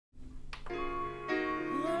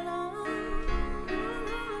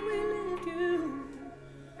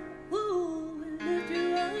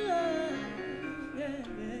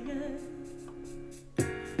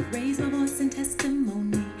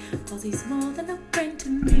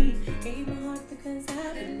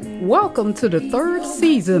Welcome to the third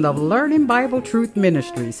season of Learning Bible Truth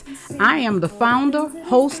Ministries. I am the founder,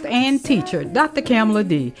 host, and teacher, Dr. Kamala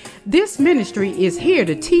D. This ministry is here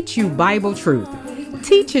to teach you Bible truth.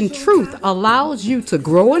 Teaching truth allows you to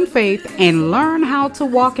grow in faith and learn how to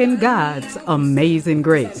walk in God's amazing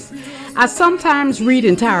grace. I sometimes read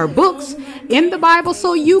entire books in the Bible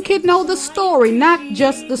so you can know the story, not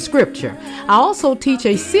just the scripture. I also teach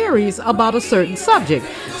a series about a certain subject,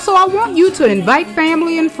 so I want you to invite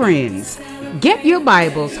family and friends. Get your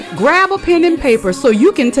Bibles, grab a pen and paper so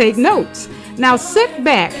you can take notes. Now sit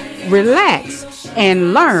back, relax,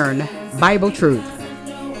 and learn Bible truth.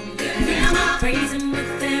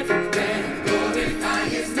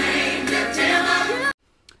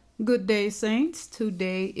 Good day, saints.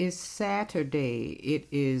 Today is Saturday. It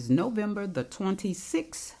is November the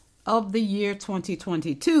 26th of the year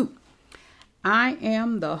 2022. I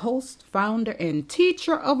am the host, founder, and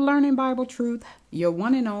teacher of Learning Bible Truth, your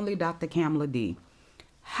one and only Dr. Kamala D.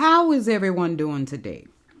 How is everyone doing today?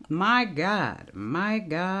 My God, my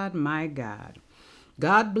God, my God.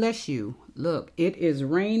 God bless you. Look, it is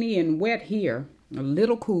rainy and wet here, a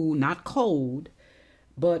little cool, not cold.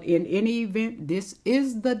 But in any event, this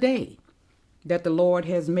is the day that the Lord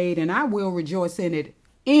has made, and I will rejoice in it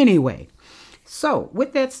anyway. So,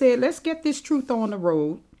 with that said, let's get this truth on the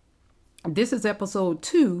road. This is episode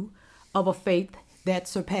 2 of A Faith That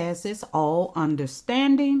Surpasses All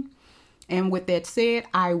Understanding. And with that said,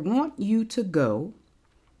 I want you to go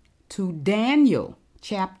to Daniel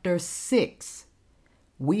chapter 6.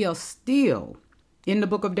 We are still in the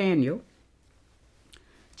book of Daniel,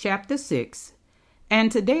 chapter 6. And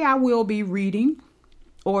today I will be reading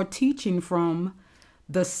or teaching from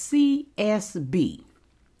the CSB.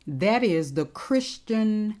 That is the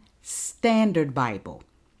Christian Standard Bible.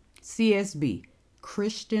 CSB,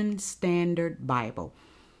 Christian Standard Bible.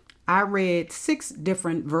 I read 6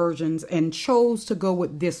 different versions and chose to go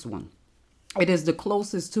with this one. It is the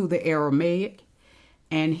closest to the Aramaic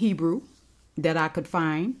and Hebrew that I could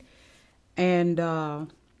find. And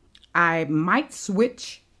I might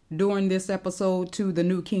switch during this episode to the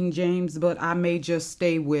New King James, but I may just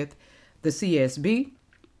stay with the CSB.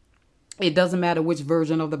 It doesn't matter which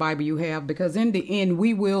version of the Bible you have, because in the end,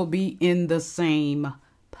 we will be in the same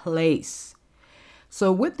place.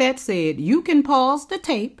 So with that said, you can pause the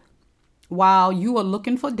tape while you are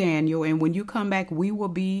looking for Daniel, and when you come back, we will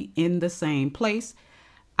be in the same place.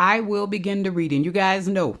 I will begin the reading. You guys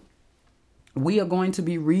know we are going to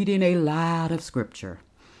be reading a lot of scripture.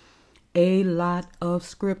 A lot of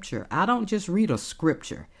scripture. I don't just read a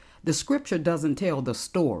scripture. The scripture doesn't tell the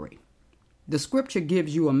story. The scripture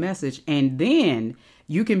gives you a message, and then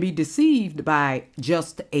you can be deceived by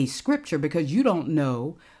just a scripture because you don't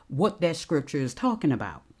know what that scripture is talking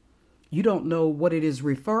about. You don't know what it is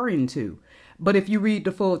referring to. But if you read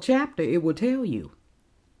the full chapter, it will tell you.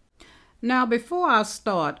 Now, before I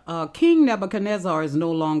start, King Nebuchadnezzar is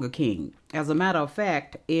no longer king. As a matter of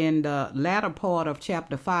fact, in the latter part of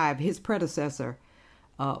chapter 5, his predecessor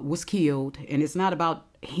was killed. And it's not about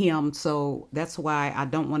him, so that's why I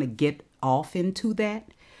don't want to get off into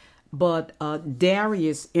that. But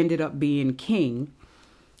Darius ended up being king.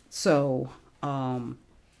 So,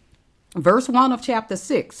 verse 1 of chapter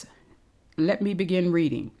 6, let me begin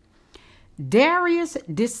reading. Darius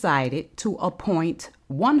decided to appoint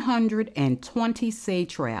 120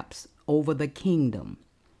 satraps over the kingdom,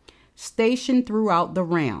 stationed throughout the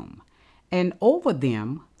realm, and over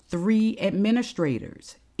them 3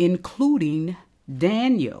 administrators, including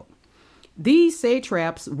Daniel. These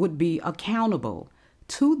satraps would be accountable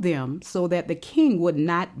to them so that the king would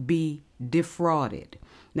not be defrauded.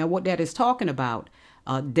 Now, what that is talking about,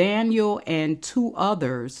 Daniel and 2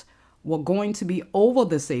 others were going to be over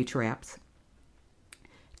the satraps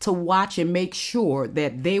to watch and make sure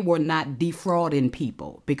that they were not defrauding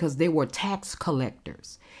people, because they were tax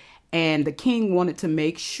collectors. And the king wanted to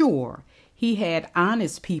make sure he had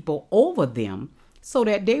honest people over them so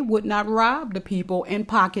that they would not rob the people and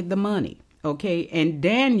pocket the money. Okay. And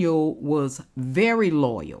Daniel was very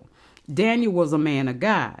loyal. Daniel was a man of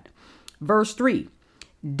God. Verse 3,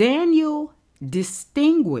 Daniel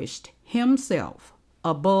distinguished himself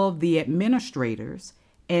above the administrators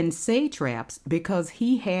and satraps because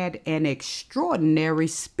he had an extraordinary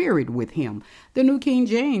spirit with him. The New King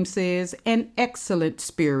James says an excellent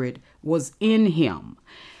spirit was in him.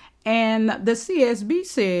 And the CSB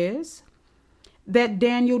says that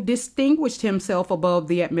Daniel distinguished himself above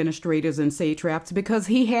the administrators and satraps because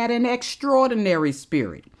he had an extraordinary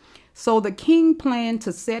spirit. So the king planned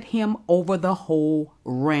to set him over the whole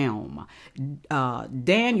realm.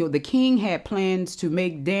 Daniel, the king had plans to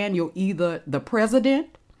make Daniel either the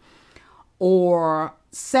president or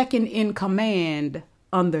second in command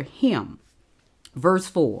under him. Verse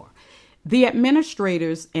 4. The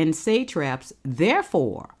administrators and satraps,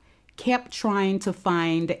 therefore, kept trying to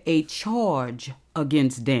find a charge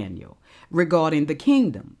against Daniel regarding the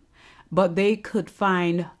kingdom, but they could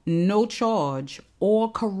find no charge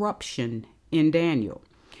or corruption in Daniel,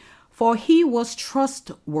 for he was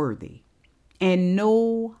trustworthy, and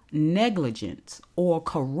no negligence or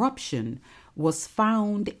corruption was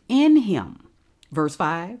found in him. Verse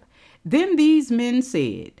 5. Then these men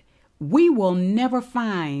said, we will never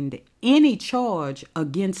find any charge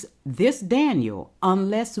against this Daniel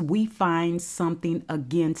unless we find something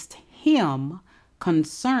against him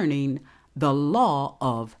concerning the law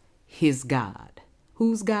of his God.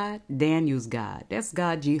 Whose God? Daniel's God. That's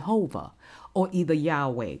God Jehovah, or either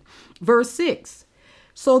Yahweh. Verse 6.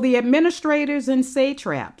 So the administrators and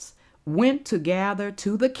satraps went together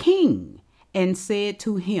to the king and said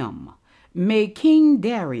to him, may King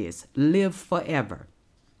Darius live forever.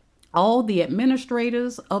 All the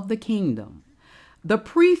administrators of the kingdom, the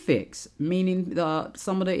prefects, meaning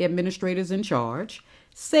some of the administrators in charge,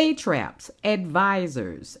 satraps,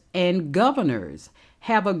 advisors, and governors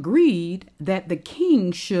have agreed that the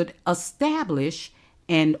king should establish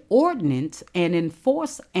an ordinance and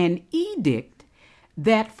enforce an edict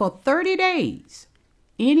that for 30 days,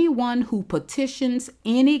 anyone who petitions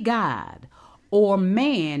any god or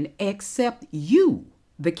man except you,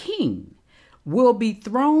 the king, will be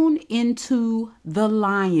thrown into the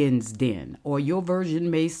lion's den, or your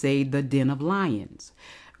version may say the den of lions.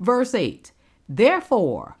 Verse 8,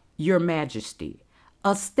 therefore, your majesty,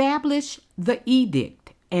 establish the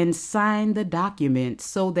edict and sign the document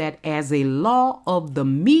so that as a law of the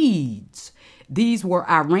Medes, these were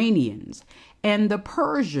Iranians, and the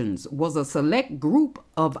Persians was a select group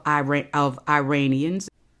of Iranians,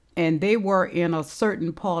 and they were in a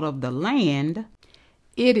certain part of the land.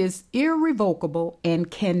 It is irrevocable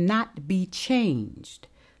and cannot be changed.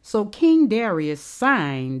 So King Darius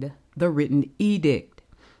signed the written edict.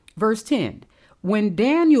 Verse 10, when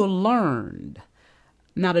Daniel learned,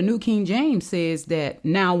 now the New King James says that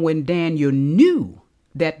now when Daniel knew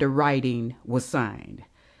that the writing was signed.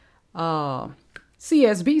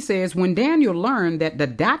 CSB says when Daniel learned that the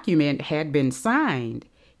document had been signed,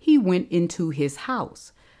 he went into his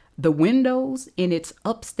house. The windows in its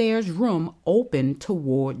upstairs room opened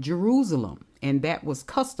toward Jerusalem, and that was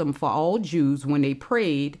custom for all Jews when they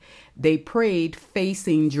prayed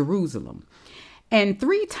facing Jerusalem. And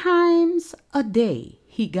 3 times a day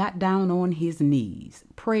he got down on his knees,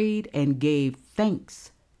 prayed, and gave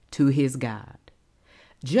thanks to his God,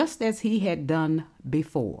 just as he had done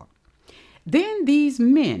before. Then these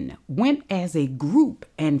men went as a group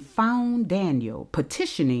and found Daniel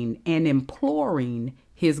petitioning and imploring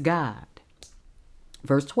his God.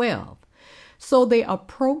 Verse 12. So they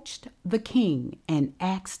approached the king and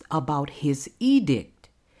asked about his edict.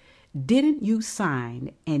 Didn't you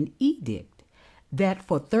sign an edict that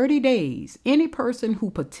for 30 days, any person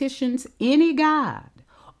who petitions any god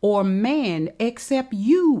or man except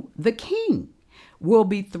you, the king, will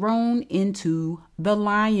be thrown into the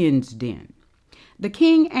lion's den? The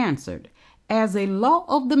king answered, as a law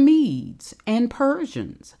of the Medes and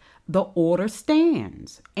Persians, the order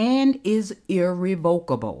stands and is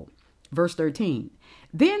irrevocable. Verse 13.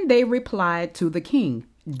 Then they replied to the king,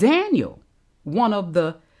 Daniel, one of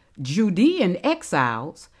the Judean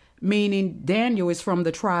exiles, meaning Daniel is from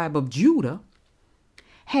the tribe of Judah,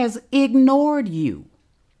 has ignored you,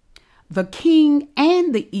 the king,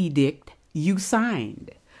 and the edict you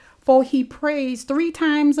signed, for he prays 3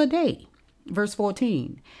 times a day. Verse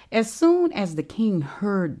 14. As soon as the king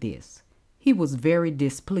heard this, he was very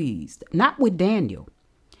displeased, not with Daniel.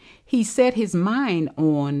 He set his mind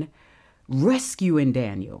on rescuing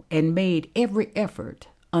Daniel and made every effort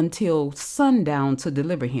until sundown to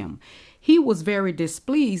deliver him. He was very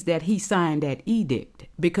displeased that he signed that edict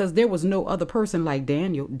because there was no other person like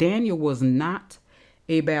Daniel. Daniel was not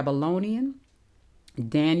a Babylonian.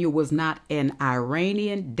 Daniel was not an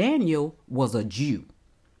Iranian. Daniel was a Jew.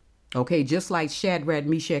 Okay, just like Shadrach,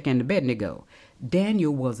 Meshach, and Abednego.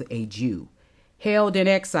 Daniel was a Jew, held in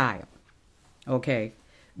exile, okay,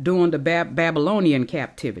 during the Babylonian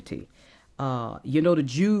captivity. The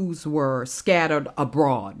Jews were scattered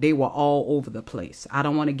abroad. They were all over the place. I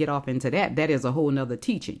don't want to get off into that. That is a whole nother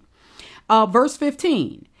teaching. Verse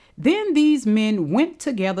 15, then these men went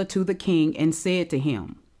together to the king and said to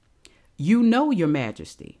him, you know, your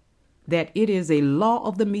majesty, that it is a law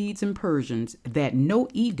of the Medes and Persians that no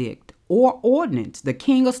edict or ordinance the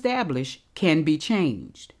king established can be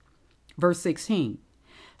changed. Verse 16.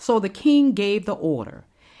 So the king gave the order,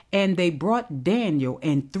 and they brought Daniel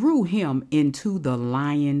and threw him into the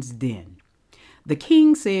lion's den. The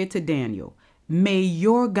king said to Daniel, "May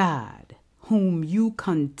your God, whom you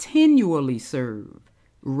continually serve,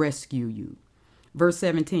 rescue you." Verse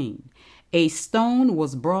 17. A stone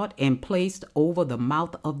was brought and placed over the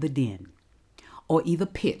mouth of the den, or either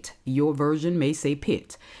pit. Your version may say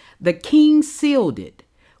pit. The king sealed it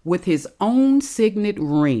with his own signet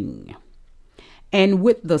ring and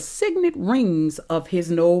with the signet rings of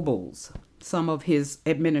his nobles, some of his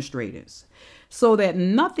administrators, so that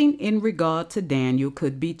nothing in regard to Daniel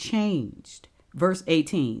could be changed. Verse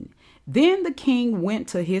 18. Then the king went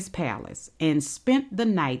to his palace and spent the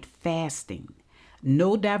night fasting.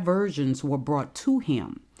 No diversions were brought to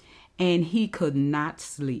him, and he could not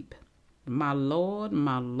sleep. My Lord,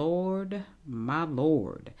 my Lord, my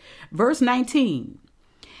Lord. Verse 19.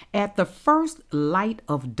 At the first light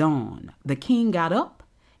of dawn, the king got up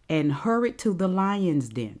and hurried to the lion's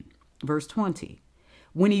den. Verse 20.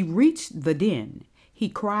 When he reached the den, he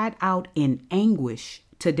cried out in anguish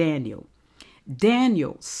to Daniel,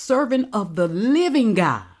 "Daniel, servant of the living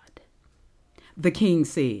God." The king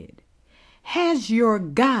said, "Has your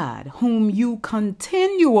God, whom you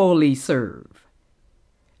continually serve,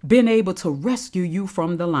 been able to rescue you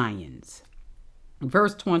from the lions?"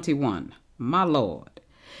 Verse 21, my Lord.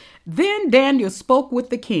 Then Daniel spoke with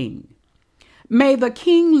the king. "May the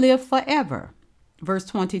king live forever." Verse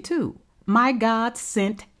 22, my God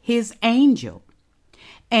sent his angel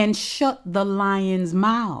and shut the lions'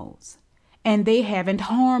 mouths, and they haven't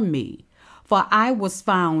harmed me, for I was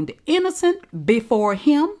found innocent before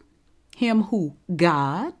him who?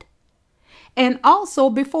 God, and also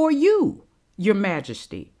before you, your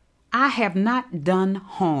majesty. I have not done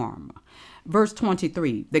harm. Verse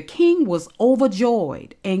 23, the king was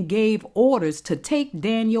overjoyed and gave orders to take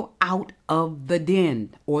Daniel out of the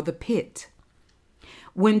den or the pit.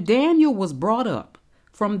 When Daniel was brought up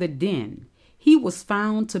from the den, he was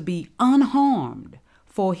found to be unharmed,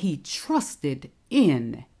 for he trusted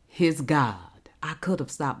in his God. I could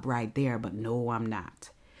have stopped right there, but no, I'm not.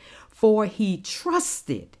 For he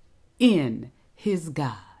trusted in his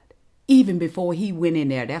God. Even before he went in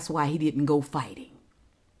there, that's why he didn't go fighting.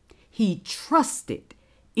 He trusted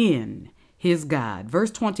in his God. Verse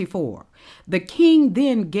 24, the king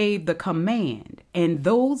then gave the command, and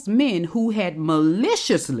those men who had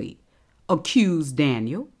maliciously accused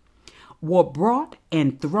Daniel were brought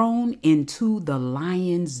and thrown into the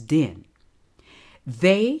lion's den.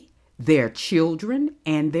 They, their children,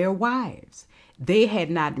 and their wives. They had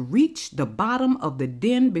not reached the bottom of the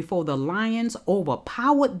den before the lions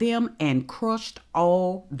overpowered them and crushed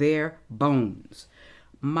all their bones.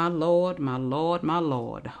 My Lord, my Lord, my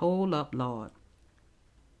Lord. Hold up, Lord.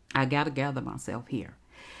 I got to gather myself here,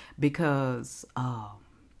 because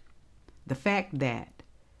the fact that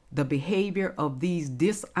the behavior of these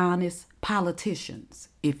dishonest politicians,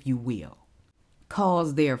 if you will,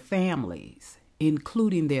 caused their families,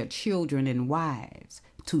 including their children and wives,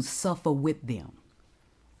 to suffer with them.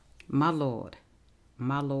 My Lord,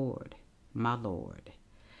 my Lord, my Lord.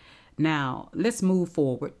 Now, let's move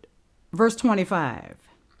forward. Verse 25.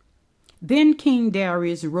 Then King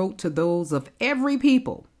Darius wrote to those of every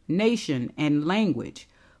people, nation, and language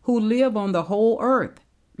who live on the whole earth,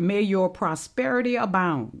 "May your prosperity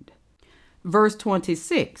abound." Verse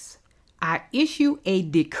 26. I issue a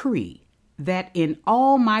decree that in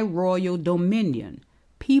all my royal dominion,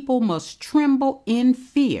 people must tremble in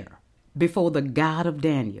fear before the God of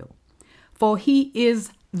Daniel. For he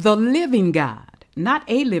is the living God, not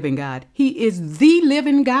a living God. He is the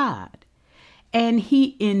living God, and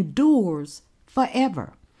he endures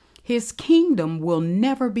forever. His kingdom will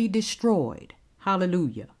never be destroyed.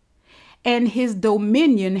 Hallelujah. And his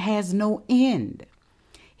dominion has no end.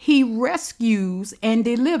 He rescues and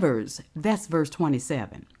delivers. That's verse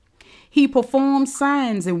 27. He performs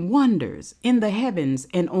signs and wonders in the heavens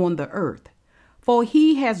and on the earth. For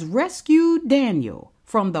he has rescued Daniel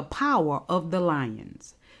from the power of the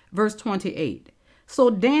lions. Verse 28. So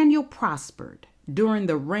Daniel prospered during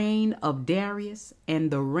the reign of Darius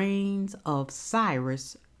and the reigns of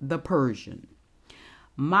Cyrus the Persian.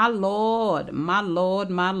 My Lord, my Lord,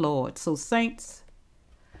 my Lord. So saints,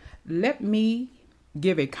 let me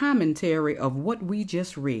give a commentary of what we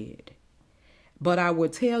just read. But I will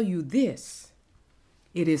tell you this,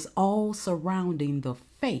 it is all surrounding the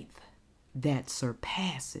faith that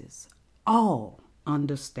surpasses all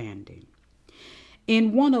understanding.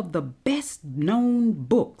 In one of the best known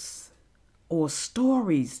books or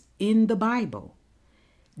stories in the Bible.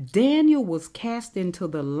 Daniel was cast into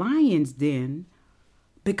the lion's den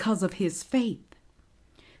because of his faith.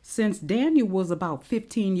 Since Daniel was about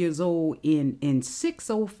 15 years old in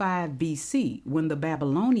 605 BC, when the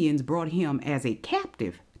Babylonians brought him as a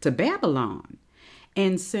captive to Babylon,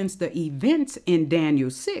 and since the events in Daniel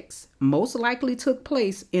 6 most likely took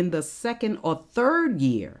place in the second or third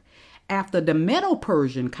year after the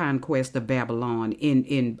Medo-Persian conquest of Babylon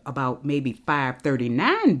in about maybe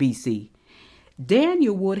 539 BC,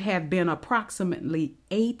 Daniel would have been approximately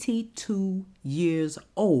 82 years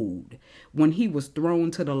old when he was thrown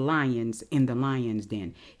to the lions in the lion's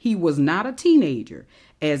den. He was not a teenager,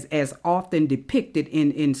 as often depicted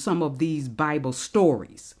in some of these Bible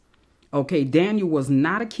stories. Okay, Daniel was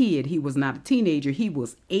not a kid. He was not a teenager. He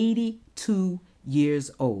was 82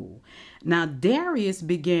 years old. Now, Darius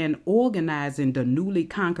began organizing the newly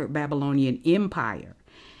conquered Babylonian Empire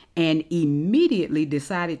and immediately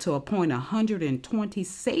decided to appoint 120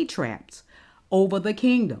 satraps over the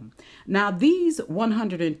kingdom. Now, these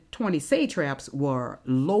 120 satraps were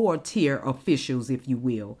lower tier officials, if you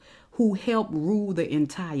will, who helped rule the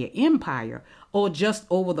entire empire, or just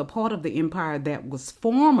over the part of the empire that was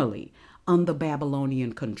formerly under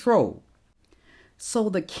Babylonian control. So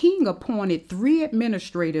the king appointed 3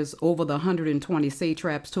 administrators over the 120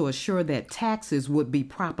 satraps to assure that taxes would be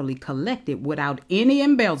properly collected without any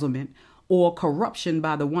embezzlement or corruption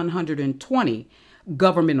by the 120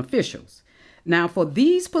 government officials. Now, for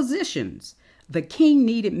these positions, the king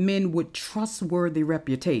needed men with trustworthy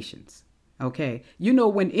reputations. Okay, you know,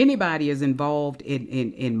 when anybody is involved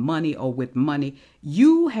in money or with money,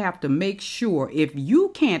 you have to make sure, if you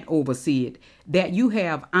can't oversee it, that you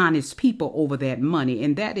have honest people over that money.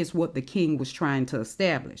 And that is what the king was trying to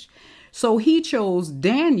establish. So he chose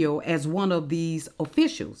Daniel as one of these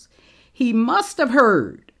officials. He must have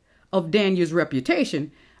heard of Daniel's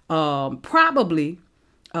reputation. Probably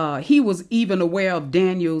he was even aware of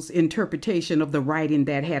Daniel's interpretation of the writing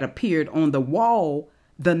that had appeared on the wall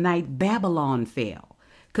the night Babylon fell,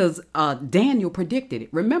 because Daniel predicted it.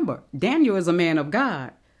 Remember, Daniel is a man of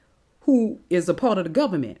God who is a part of the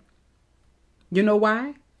government. You know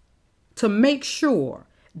why? To make sure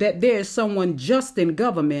that there is someone just in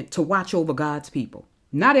government to watch over God's people.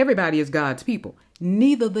 Not everybody is God's people.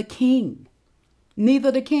 Neither the king.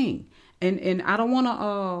 Neither the king. And I don't want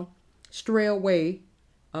to stray away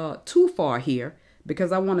too far here,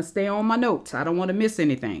 because I want to stay on my notes. I don't want to miss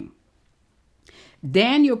anything.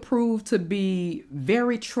 Daniel proved to be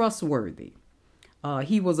very trustworthy.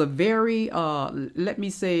 He was a very,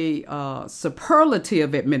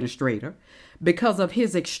 superlative administrator because of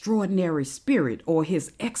his extraordinary spirit, or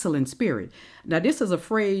his excellent spirit. Now, this is a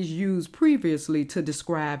phrase used previously to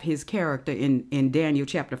describe his character in Daniel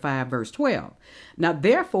chapter 5, verse 12. Now,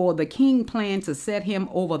 therefore, the king planned to set him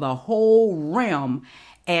over the whole realm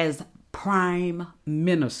as prime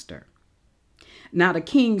minister. Now, the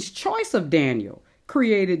king's choice of Daniel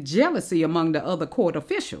created jealousy among the other court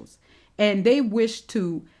officials, and they wished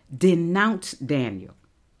to denounce Daniel.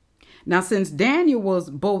 Now, since Daniel was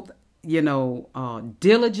both,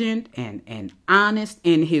 diligent and honest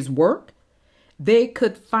in his work, they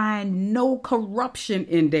could find no corruption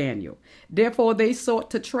in Daniel. Therefore, they sought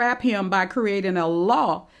to trap him by creating a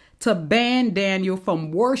law to ban Daniel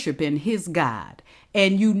from worshiping his God.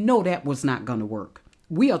 And you know that was not going to work.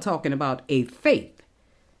 We are talking about a faith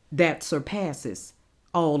that surpasses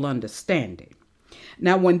all understanding.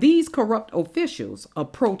 Now, when these corrupt officials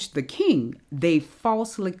approached the king, they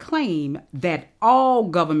falsely claimed that all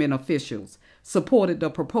government officials supported the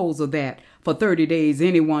proposal that for 30 days,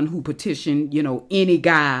 anyone who petitioned, any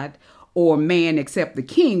god or man except the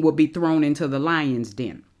king would be thrown into the lion's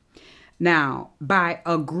den. Now, by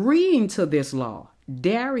agreeing to this law,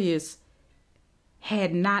 Darius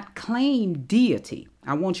had not claimed deity.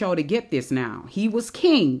 I want y'all to get this now. He was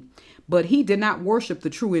king, but he did not worship the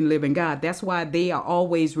true and living God. That's why they are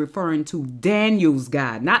always referring to Daniel's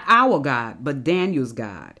God, not our God, but Daniel's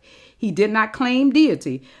God. He did not claim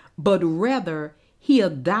deity, but rather he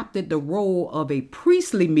adopted the role of a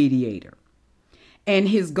priestly mediator. And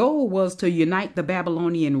his goal was to unite the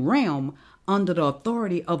Babylonian realm under the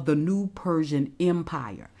authority of the new Persian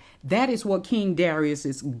Empire. That is what King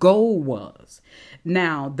Darius's goal was.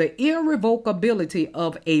 Now, the irrevocability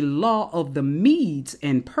of a law of the Medes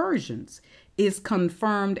and Persians is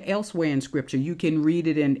confirmed elsewhere in Scripture. You can read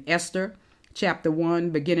it in Esther chapter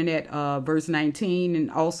 1, beginning at verse 19,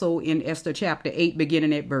 and also in Esther chapter 8,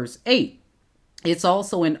 beginning at verse 8. It's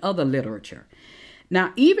also in other literature.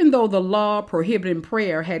 Now, even though the law prohibiting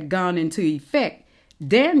prayer had gone into effect,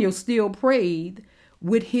 Daniel still prayed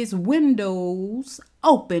with his windows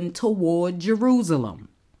open toward Jerusalem.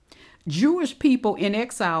 Jewish people in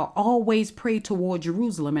exile always prayed toward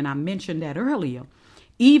Jerusalem, and I mentioned that earlier.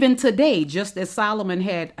 Even today, just as Solomon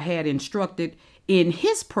had instructed in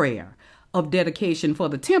his prayer of dedication for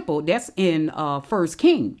the temple, that's in 1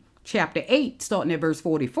 King chapter 8, starting at verse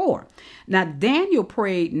 44. Now, Daniel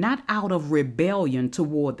prayed not out of rebellion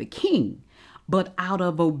toward the king, but out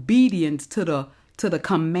of obedience to the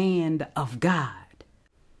command of God.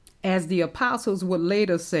 As the apostles would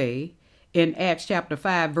later say in Acts chapter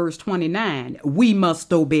 5, verse 29, we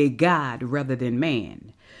must obey God rather than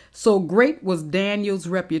man. So great was Daniel's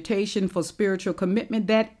reputation for spiritual commitment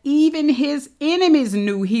that even his enemies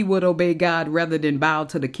knew he would obey God rather than bow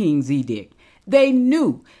to the king's edict. They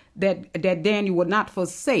knew that Daniel would not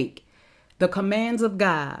forsake the commands of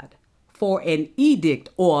God for an edict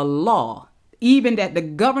or a law, even that the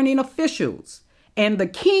governing officials and the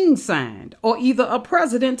king signed, or either a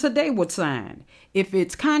president today would sign. If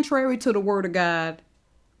it's contrary to the word of God,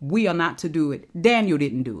 we are not to do it. Daniel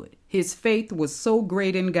didn't do it. His faith was so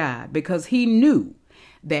great in God because he knew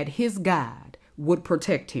that his God would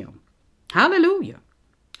protect him. Hallelujah.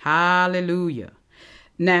 Hallelujah.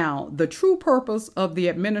 Now, the true purpose of the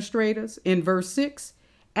administrators in verse 6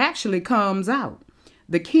 actually comes out.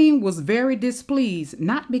 The king was very displeased,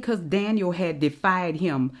 not because Daniel had defied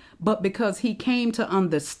him, but because he came to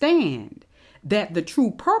understand that the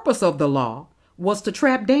true purpose of the law was to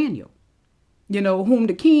trap Daniel, whom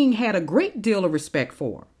the king had a great deal of respect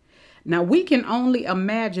for. Now, we can only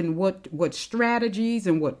imagine what strategies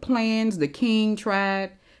and what plans the king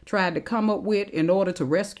tried to come up with in order to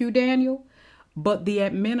rescue Daniel, but the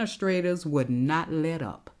administrators would not let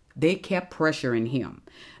up. They kept pressuring him.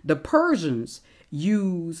 The Persians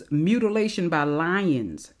use mutilation by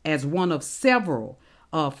lions as one of several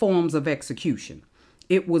forms of execution.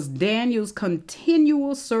 It was Daniel's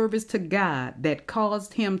continual service to God that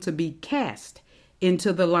caused him to be cast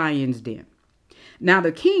into the lion's den. Now,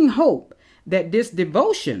 the king hoped that this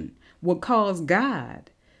devotion would cause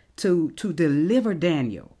God to deliver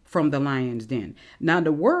Daniel from the lion's den. Now,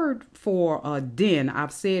 the word for den,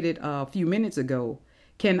 I've said it a few minutes ago,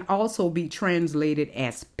 can also be translated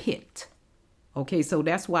as pit. Okay, so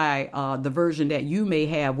that's why the version that you may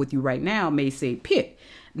have with you right now may say pit.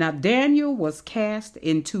 Now, Daniel was cast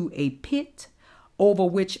into a pit over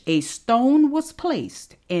which a stone was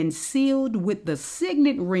placed and sealed with the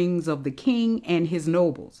signet rings of the king and his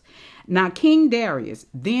nobles. Now, King Darius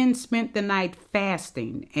then spent the night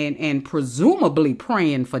fasting and presumably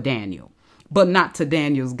praying for Daniel, but not to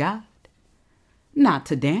Daniel's God. Not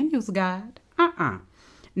to Daniel's God.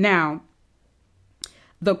 Now,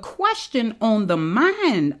 the question on the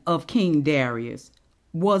mind of King Darius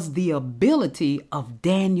was the ability of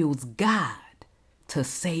Daniel's God to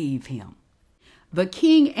save him. The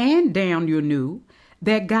king and Daniel knew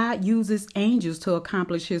that God uses angels to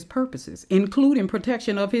accomplish his purposes, including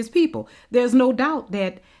protection of his people. There's no doubt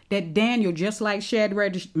that Daniel, just like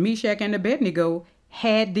Shadrach, Meshach, and Abednego,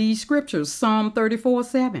 had these scriptures: Psalm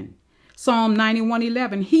 34:7, Psalm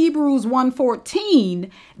 91:11, Hebrews 1:14.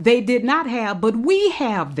 They did not have, but we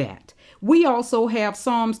have that. We also have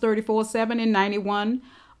Psalms 34:7 and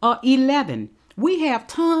 91:11. We have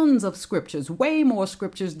tons of scriptures, way more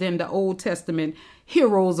scriptures than the Old Testament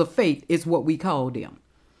heroes of faith is what we call them,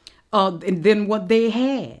 than what they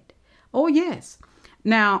had. Oh, yes.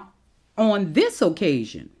 Now, on this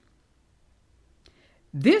occasion,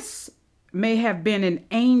 this may have been an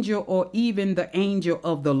angel or even the angel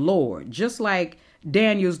of the Lord, just like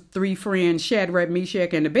Daniel's three friends, Shadrach,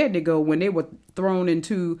 Meshach, and Abednego, when they were thrown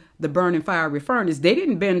into the burning fiery furnace. They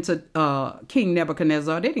didn't bend to King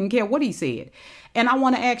Nebuchadnezzar. They didn't care what he said. And I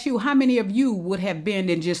want to ask you, how many of you would have been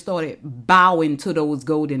and just started bowing to those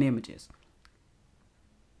golden images?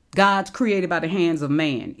 Gods created by the hands of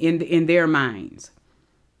man in their minds.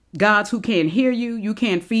 Gods who can't hear you, you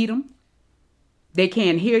can't feed them. They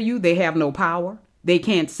can't hear you, they have no power. They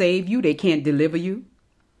can't save you, they can't deliver you.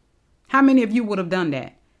 How many of you would have done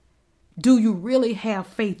that? Do you really have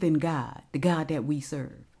faith in God, the God that we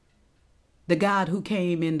serve? The God who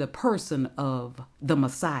came in the person of the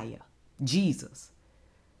Messiah, Jesus.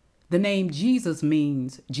 The name Jesus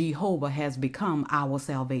means Jehovah has become our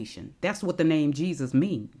salvation. That's what the name Jesus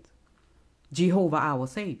means. Jehovah, our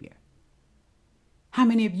Savior. How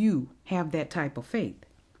many of you have that type of faith?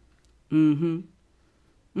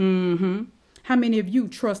 How many of you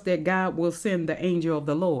trust that God will send the angel of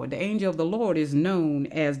the Lord? The angel of the Lord is known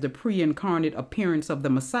as the pre-incarnate appearance of the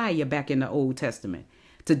Messiah back in the Old Testament.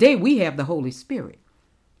 Today we have the Holy Spirit.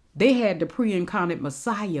 They had the pre-incarnate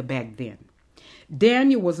Messiah back then.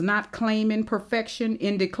 Daniel was not claiming perfection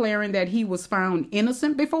in declaring that he was found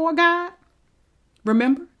innocent before God.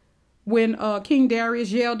 Remember? when King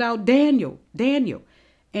Darius yelled out, Daniel, Daniel.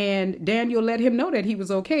 And Daniel let him know that he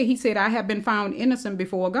was okay. He said, I have been found innocent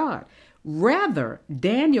before God. Rather,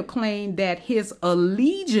 Daniel claimed that his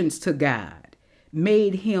allegiance to God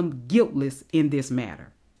made him guiltless in this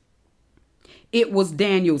matter. It was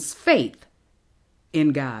Daniel's faith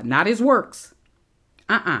in God, not his works.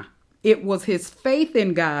 It was his faith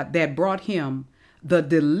in God that brought him the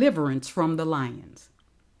deliverance from the lions.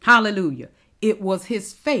 Hallelujah. It was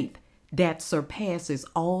his faith that surpasses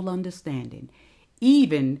all understanding.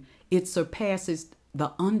 Even it surpasses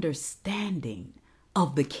the understanding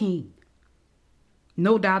of the king.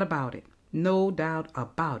 No doubt about it. No doubt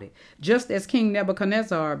about it. Just as King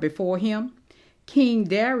Nebuchadnezzar before him, King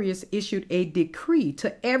Darius issued a decree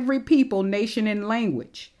to every people, nation, and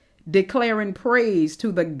language, declaring praise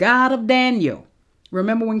to the God of Daniel.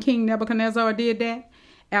 Remember when King Nebuchadnezzar did that?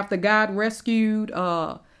 After God rescued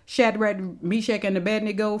Shadrach, Meshach, and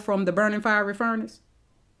Abednego from the burning fiery furnace?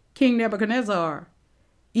 King Nebuchadnezzar,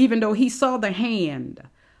 even though he saw the hand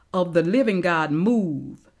of the living God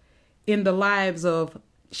move in the lives of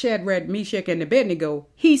Shadrach, Meshach, and Abednego,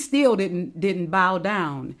 he still didn't bow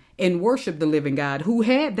down and worship the living God who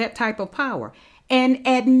had that type of power, and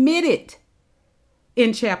admitted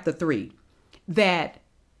in chapter 3 that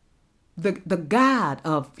the God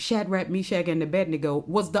of Shadrach, Meshach, and Abednego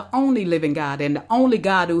was the only living God and the only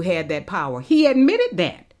God who had that power. He admitted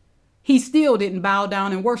that. He still didn't bow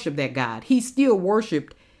down and worship that God. He still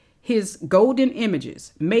worshiped his golden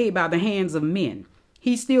images made by the hands of men.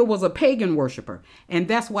 He still was a pagan worshiper, and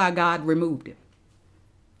that's why God removed him.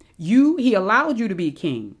 He allowed you to be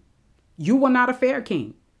king. You were not a fair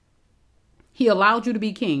king. He allowed you to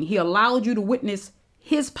be king. He allowed you to witness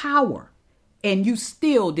his power, and you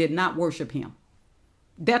still did not worship him.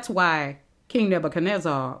 That's why King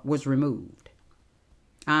Nebuchadnezzar was removed.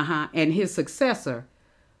 And his successor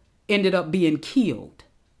ended up being killed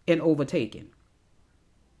and overtaken.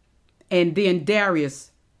 And then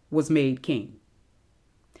Darius was made king.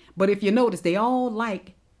 But if you notice, they all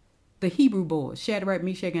like the Hebrew boys, Shadrach,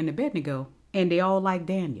 Meshach, and Abednego, and they all like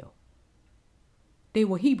Daniel. They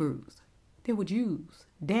were Hebrews. They were Jews.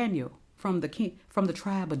 Daniel from the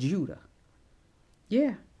tribe of Judah.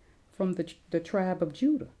 Yeah, from the tribe of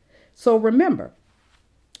Judah. So remember,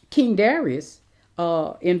 King Darius,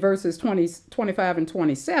 in verses 25 and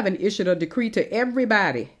 27, issued a decree to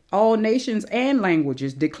everybody, all nations and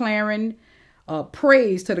languages, declaring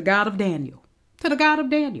praise to the God of Daniel. To the God of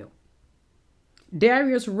Daniel.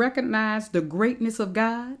 Darius recognized the greatness of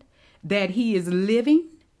God, that he is living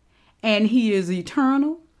and he is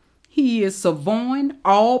eternal. He is sovereign,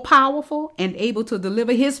 all powerful, and able to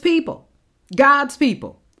deliver his people, God's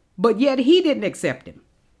people. But yet he didn't accept him.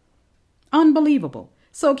 Unbelievable.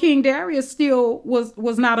 So King Darius still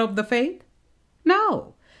was not of the faith?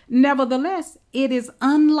 No. Nevertheless, it is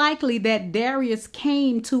unlikely that Darius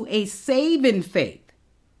came to a saving faith.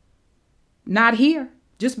 Not here,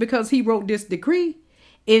 just because he wrote this decree.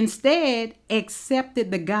 Instead, accepted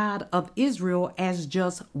the God of Israel as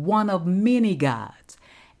just one of many gods.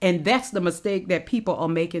 And that's the mistake that people are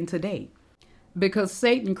making today. Because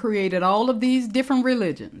Satan created all of these different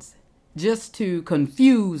religions just to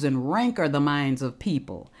confuse and rancor the minds of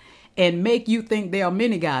people and make you think there are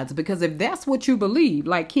many gods. Because if that's what you believe,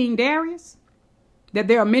 like King Darius, that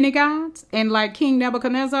there are many gods, and like King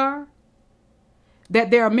Nebuchadnezzar, that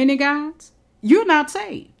there are many gods, you're not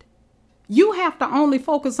saved. You have to only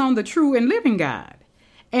focus on the true and living God.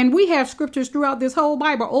 And we have scriptures throughout this whole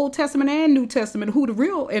Bible, Old Testament and New Testament, who the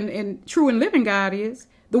real and true and living God is,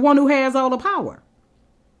 the one who has all the power.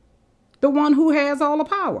 The one who has all the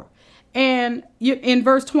power. And in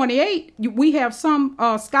verse 28, we have some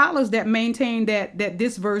scholars that maintain that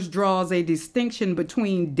this verse draws a distinction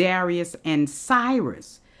between Darius and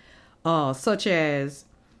Cyrus, such as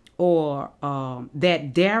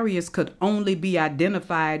that Darius could only be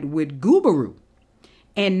identified with Gubaru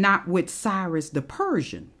and not with Cyrus the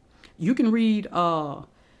Persian. You can read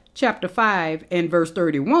chapter 5 and verse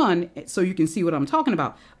 31 so you can see what I'm talking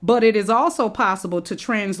about. But it is also possible to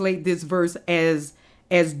translate this verse as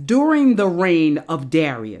during the reign of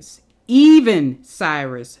Darius, even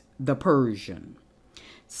Cyrus the Persian.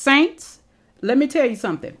 Saints, let me tell you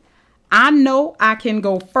something. I know I can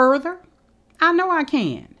go further. I know I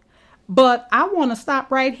can. But I want to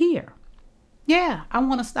stop right here. Yeah, I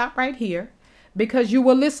want to stop right here because you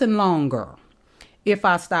will listen longer if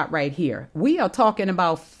I stop right here. We are talking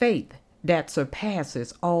about faith that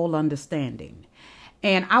surpasses all understanding.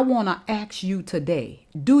 And I want to ask you today,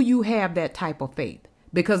 do you have that type of faith?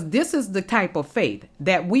 because this is the type of faith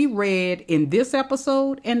that we read in this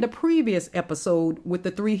episode and the previous episode with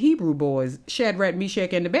the three Hebrew boys, Shadrach,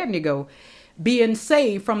 Meshach, and Abednego, being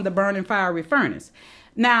saved from the burning fiery furnace.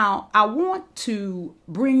 Now, I want to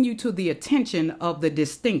bring you to the attention of the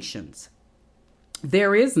distinctions.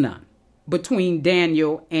 There is none between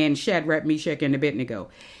Daniel and Shadrach, Meshach, and Abednego.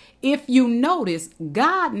 If you notice,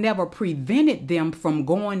 God never prevented them from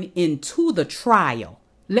going into the trial.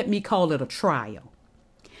 Let me call it a trial.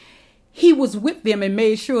 He was with them and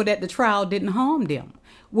made sure that the trial didn't harm them.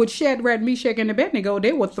 With Shadrach, Meshach, and Abednego,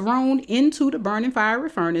 they were thrown into the burning fiery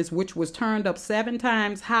furnace, which was turned up 7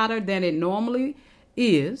 times hotter than it normally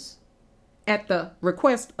is at the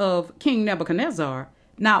request of King Nebuchadnezzar.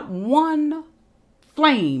 Not one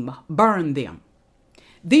flame burned them.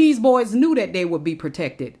 These boys knew that they would be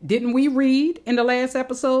protected. Didn't we read in the last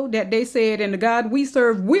episode that they said, and the God we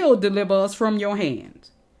serve will deliver us from your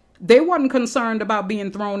hands? They wasn't concerned about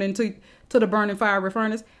being thrown into the burning fiery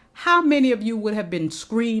furnace. How many of you would have been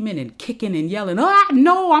screaming and kicking and yelling, "Oh,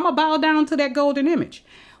 no, I'm going to bow down to that golden image"?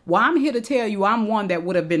 Well, I'm here to tell you I'm one that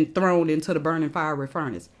would have been thrown into the burning fiery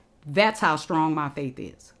furnace. That's how strong my faith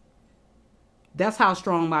is. That's how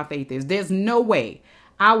strong my faith is. There's no way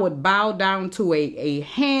I would bow down to a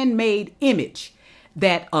handmade image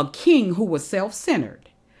that a king who was self-centered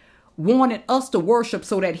wanted us to worship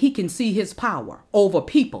so that he can see his power over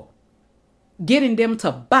people, getting them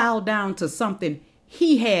to bow down to something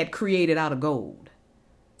he had created out of gold,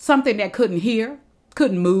 something that couldn't hear,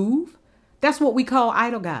 couldn't move. That's what we call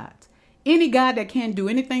idol gods. Any God that can't do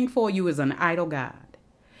anything for you is an idol god.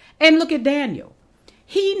 And look at Daniel.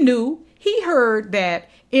 He heard that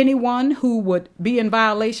anyone who would be in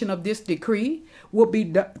violation of this decree would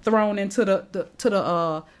be thrown into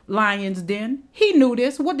the lion's den. He knew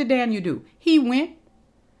this. What did Daniel do? He went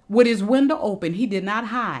with his window open. He did not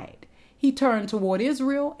hide. He turned toward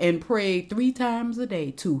Israel and prayed 3 times a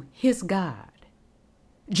day to his God,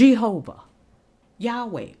 Jehovah,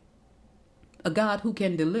 Yahweh, a God who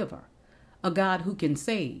can deliver, a God who can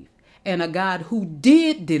save, and a God who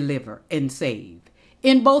did deliver and save.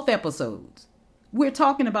 In both episodes, we're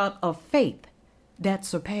talking about a faith that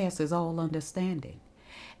surpasses all understanding.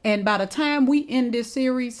 And by the time we end this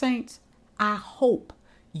series, saints, I hope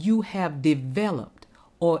you have developed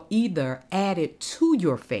or either added to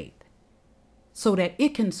your faith so that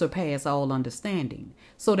it can surpass all understanding,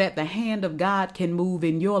 so that the hand of God can move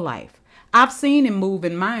in your life. I've seen him move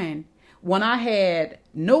in mine when I had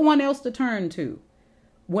no one else to turn to,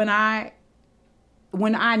 when I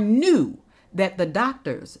knew that the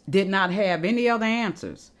doctors did not have any other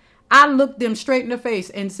answers. I looked them straight in the face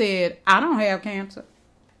and said, "I don't have cancer."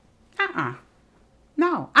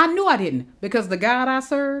 No, I knew I didn't, because the God I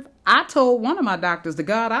serve, I told one of my doctors, the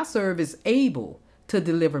God I serve is able to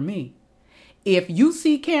deliver me. If you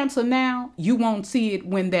see cancer now, you won't see it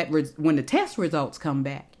when the test results come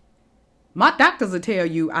back. My doctors will tell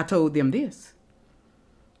you I told them this.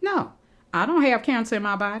 No, I don't have cancer in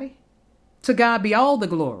my body. To God be all the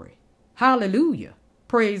glory. Hallelujah.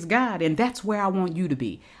 Praise God. And that's where I want you to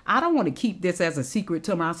be. I don't want to keep this as a secret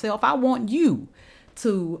to myself. I want you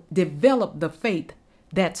to develop the faith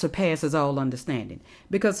that surpasses all understanding.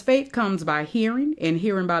 Because faith comes by hearing, and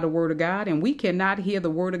hearing by the word of God. And we cannot hear the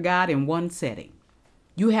word of God in one setting.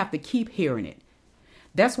 You have to keep hearing it.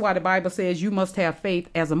 That's why the Bible says you must have faith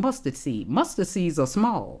as a mustard seed. Mustard seeds are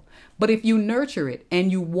small. But if you nurture it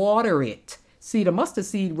and you water it, see, the mustard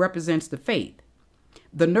seed represents the faith.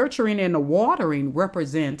 The nurturing and the watering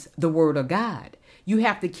represents the word of God. You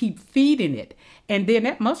have to keep feeding it. And then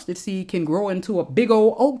that mustard seed can grow into a big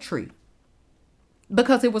old oak tree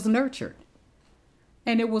because it was nurtured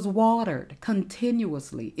and it was watered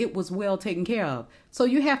continuously. It was well taken care of. So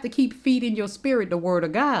you have to keep feeding your spirit the word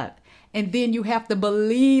of God. And then you have to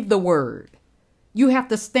believe the word. You have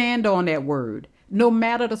to stand on that word. No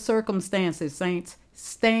matter the circumstances, saints,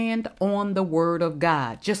 stand on the word of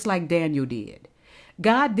God, just like Daniel did.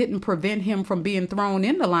 God didn't prevent him from being thrown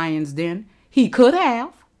in the lion's den. He could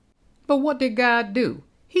have. But what did God do?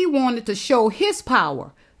 He wanted to show his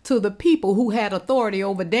power to the people who had authority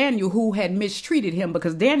over Daniel, who had mistreated him,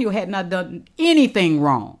 because Daniel had not done anything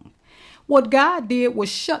wrong. What God did was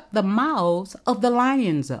shut the mouths of the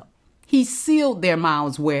lions up. He sealed their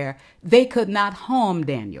mouths where they could not harm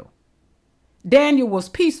Daniel. Daniel was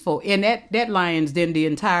peaceful in that lion's den the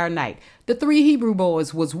entire night. The 3 Hebrew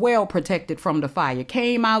boys was well protected from the fire,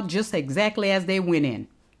 came out just exactly as they went in,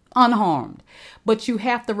 unharmed. But you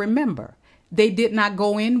have to remember, they did not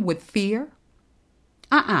go in with fear.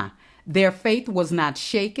 Their faith was not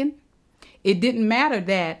shaken. It didn't matter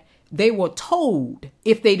that They were told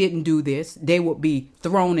if they didn't do this, they would be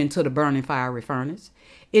thrown into the burning fiery furnace.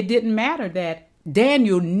 It didn't matter that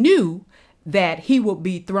Daniel knew that he would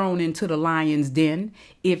be thrown into the lion's den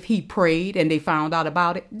if he prayed and they found out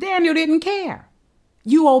about it. Daniel didn't care.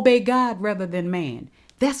 You obey God rather than man.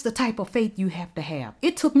 That's the type of faith you have to have.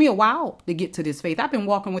 It took me a while to get to this faith. I've been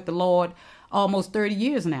walking with the Lord almost 30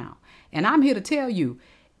 years now. And I'm here to tell you,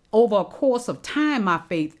 over a course of time, my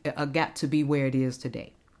faith got to be where it is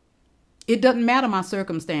today. It doesn't matter my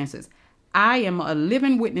circumstances. I am a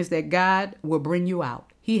living witness that God will bring you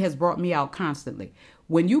out. He has brought me out constantly.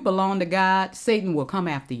 When you belong to God, Satan will come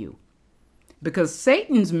after you. Because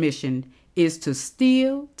Satan's mission is to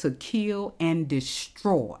steal, to kill, and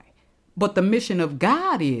destroy. But the mission of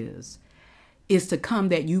God is to come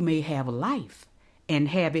that you may have life and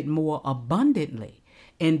have it more abundantly.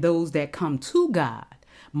 And those that come to God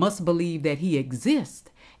must believe that he exists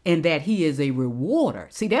and that he is a rewarder.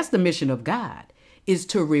 See, that's the mission of God, is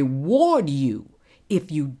to reward you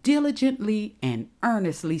if you diligently and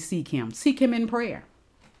earnestly seek him. Seek him in prayer.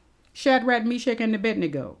 Shadrach, Meshach, and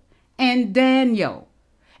Abednego, and Daniel.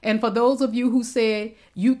 And for those of you who say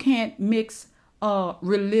you can't mix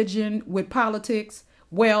religion with politics,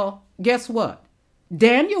 well, guess what?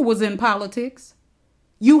 Daniel was in politics.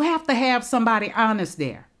 You have to have somebody honest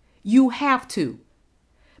there. You have to.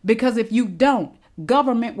 Because if you don't,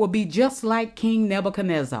 government will be just like King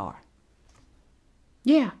Nebuchadnezzar.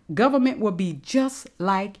 Yeah, government will be just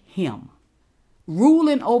like him,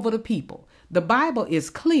 ruling over the people. The Bible is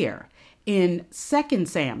clear in 2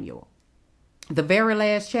 Samuel, the very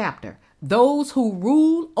last chapter. Those who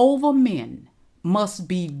rule over men must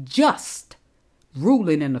be just,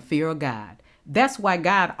 ruling in the fear of God. That's why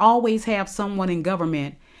God always has someone in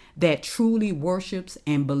government that truly worships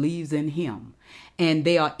and believes in him. And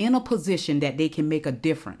they are in a position that they can make a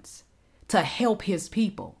difference to help his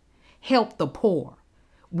people, help the poor.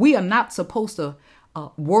 We are not supposed to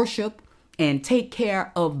worship and take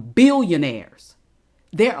care of billionaires.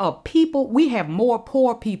 There are people, we have more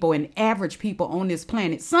poor people and average people on this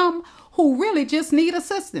planet. Some who really just need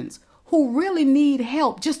assistance, who really need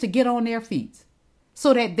help just to get on their feet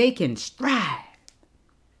so that they can strive.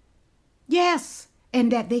 Yes,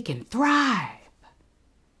 and that they can thrive.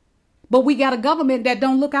 But we got a government that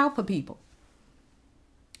don't look out for people.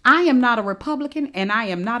 I am not a Republican and I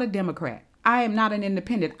am not a Democrat. I am not an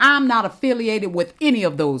independent. I'm not affiliated with any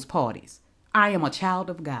of those parties. I am a child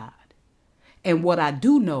of God. And what I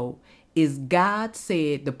do know is God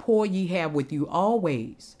said, the poor ye have with you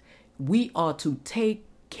always. We are to take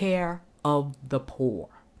care of the poor.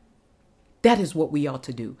 That is what we ought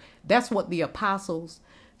to do. That's what the apostles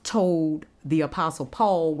told the apostle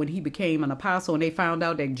Paul when he became an apostle, and they found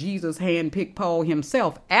out that Jesus handpicked Paul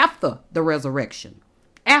himself after the resurrection,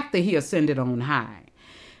 after he ascended on high.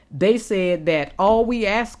 They said that all we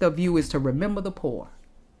ask of you is to remember the poor.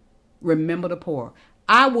 Remember the poor.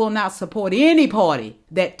 I will not support any party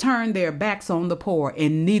that turned their backs on the poor,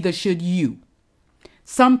 and neither should you.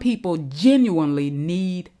 Some people genuinely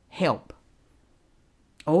need help.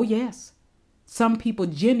 Oh, yes. Some people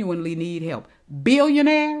genuinely need help.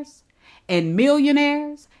 Billionaires and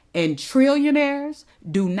millionaires and trillionaires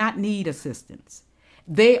do not need assistance.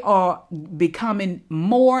 They are becoming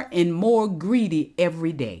more and more greedy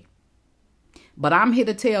every day. But I'm here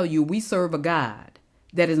to tell you, we serve a God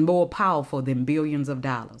that is more powerful than billions of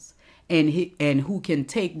dollars, and who can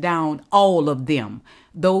take down all of them.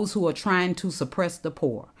 Those who are trying to suppress the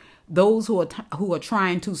poor, those who are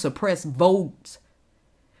trying to suppress votes,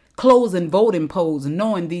 closing voting polls,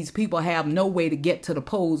 knowing these people have no way to get to the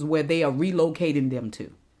polls where they are relocating them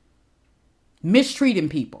to. Mistreating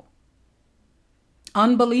people.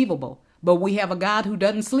 Unbelievable. But we have a God who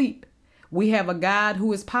doesn't sleep. We have a God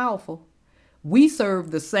who is powerful. We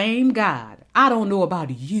serve the same God. I don't know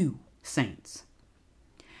about you, saints,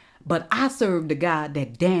 but I serve the God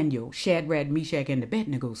that Daniel, Shadrach, Meshach, and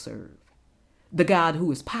Abednego serve. The God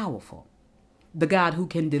who is powerful. The God who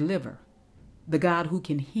can deliver. The God who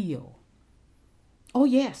can heal. Oh,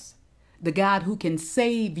 yes. The God who can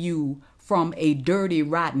save you from a dirty,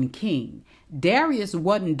 rotten king. Darius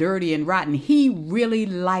wasn't dirty and rotten. He really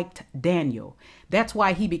liked Daniel. That's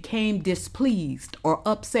why he became displeased or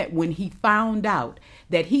upset when he found out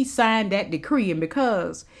that he signed that decree. And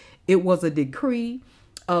because it was a decree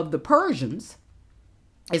of the Persians,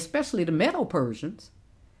 especially the Medo-Persians,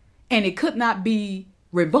 and it could not be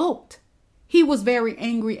revoked, he was very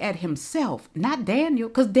angry at himself, not Daniel,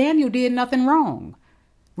 because Daniel did nothing wrong.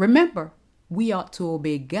 Remember, we ought to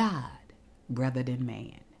obey God rather than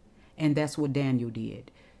man. And that's what Daniel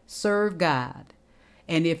did. Serve God.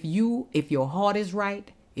 And if your heart is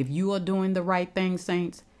right, if you are doing the right thing,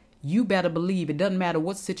 saints, you better believe it doesn't matter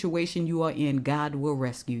what situation you are in, God will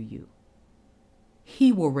rescue you.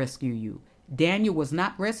 He will rescue you. Daniel was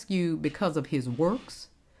not rescued because of his works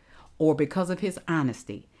or because of his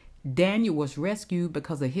honesty. Daniel was rescued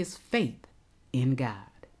because of his faith in God.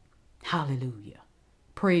 Hallelujah.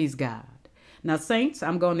 Praise God. Now, saints,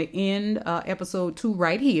 I'm going to end episode 2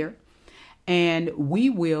 right here. And we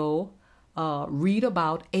will read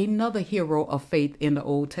about another hero of faith in the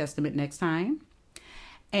Old Testament next time.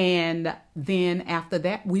 And then after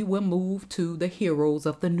that, we will move to the heroes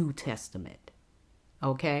of the New Testament.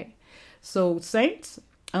 Okay? So, saints,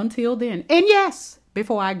 until then. And yes,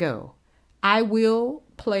 before I go, I will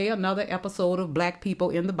play another episode of Black People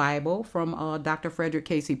in the Bible from Dr. Frederick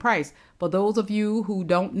Casey Price. For those of you who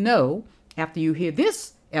don't know, after you hear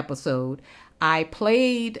this episode, I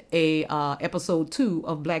played a episode 2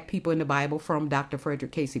 of Black People in the Bible from Dr.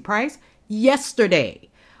 Frederick Casey Price yesterday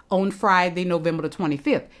on Friday, November the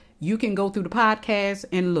 25th. You can go through the podcast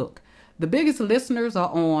and look. The biggest listeners are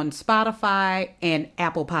on Spotify and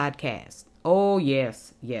Apple Podcasts. Oh,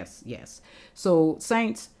 yes, yes, yes. So,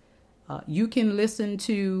 saints, you can listen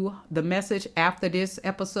to the message after this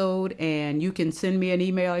episode, and you can send me an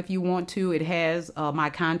email if you want to. It has my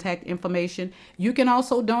contact information. You can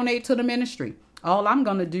also donate to the ministry. All I'm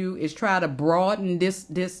going to do is try to broaden this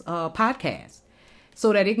podcast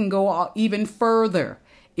so that it can go even further.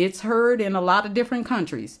 It's heard in a lot of different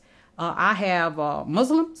countries. I have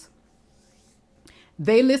Muslims.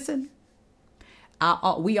 They listen.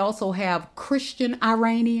 We also have Christian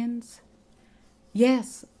Iranians.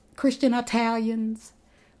 Yes, Christian Italians.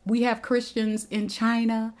 We have Christians in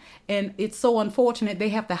China. And it's so unfortunate they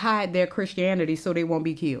have to hide their Christianity so they won't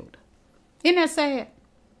be killed. Isn't that sad?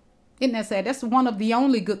 Isn't that sad? That's one of the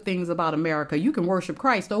only good things about America. You can worship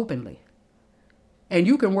Christ openly. And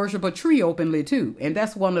you can worship a tree openly too. And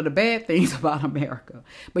that's one of the bad things about America.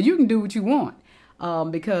 But you can do what you want.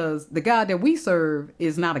 Because the God that we serve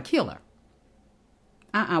is not a killer.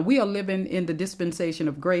 We are living in the dispensation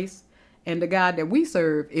of grace. And the God that we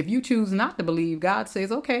serve, if you choose not to believe, God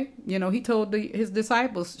says, okay, he told his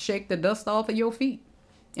disciples, shake the dust off of your feet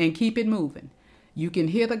and keep it moving. You can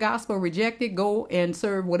hear the gospel, reject it, go and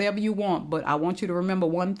serve whatever you want. But I want you to remember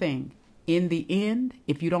one thing. In the end,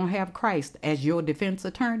 if you don't have Christ as your defense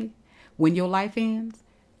attorney, when your life ends,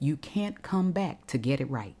 you can't come back to get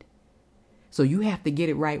it right. So you have to get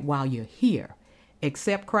it right while you're here.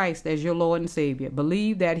 Accept Christ as your Lord and Savior.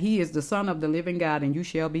 Believe that he is the Son of the living God and you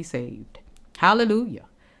shall be saved. Hallelujah.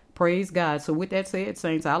 Praise God. So with that said,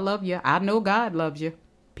 saints, I love you. I know God loves you.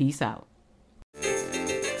 Peace out.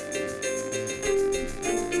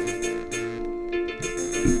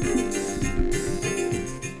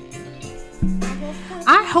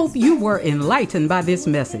 I hope you were enlightened by this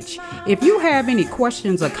message. If you have any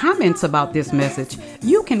questions or comments about this message,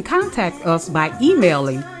 you can contact us by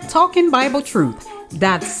emailing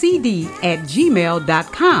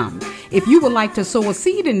talkingbibletruth.cd@gmail.com. If you would like to sow a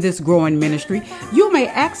seed in this growing ministry, you may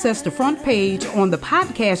access the front page on the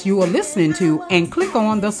podcast you are listening to and click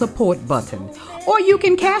on the support button. Or you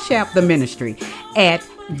can cash app the ministry at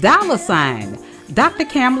 $Dr.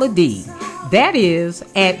 Kamala D. That is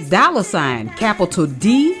at $, capital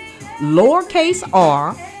D, lowercase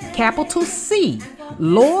r, capital C,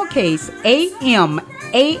 lowercase AMALE,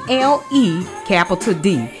 capital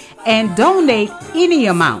D, and donate any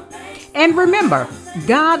amount. And remember,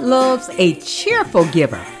 God loves a cheerful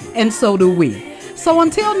giver, and so do we. So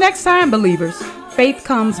until next time, believers, faith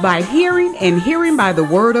comes by hearing, and hearing by the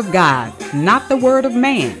word of God, not the word of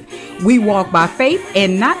man. We walk by faith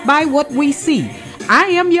and not by what we see. I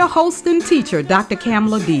am your host and teacher, Dr.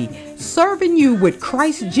 Kamala D., serving you with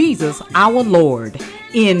Christ Jesus, our Lord,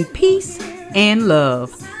 in peace and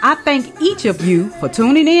love. I thank each of you for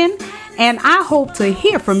tuning in, and I hope to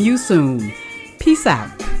hear from you soon. Peace out.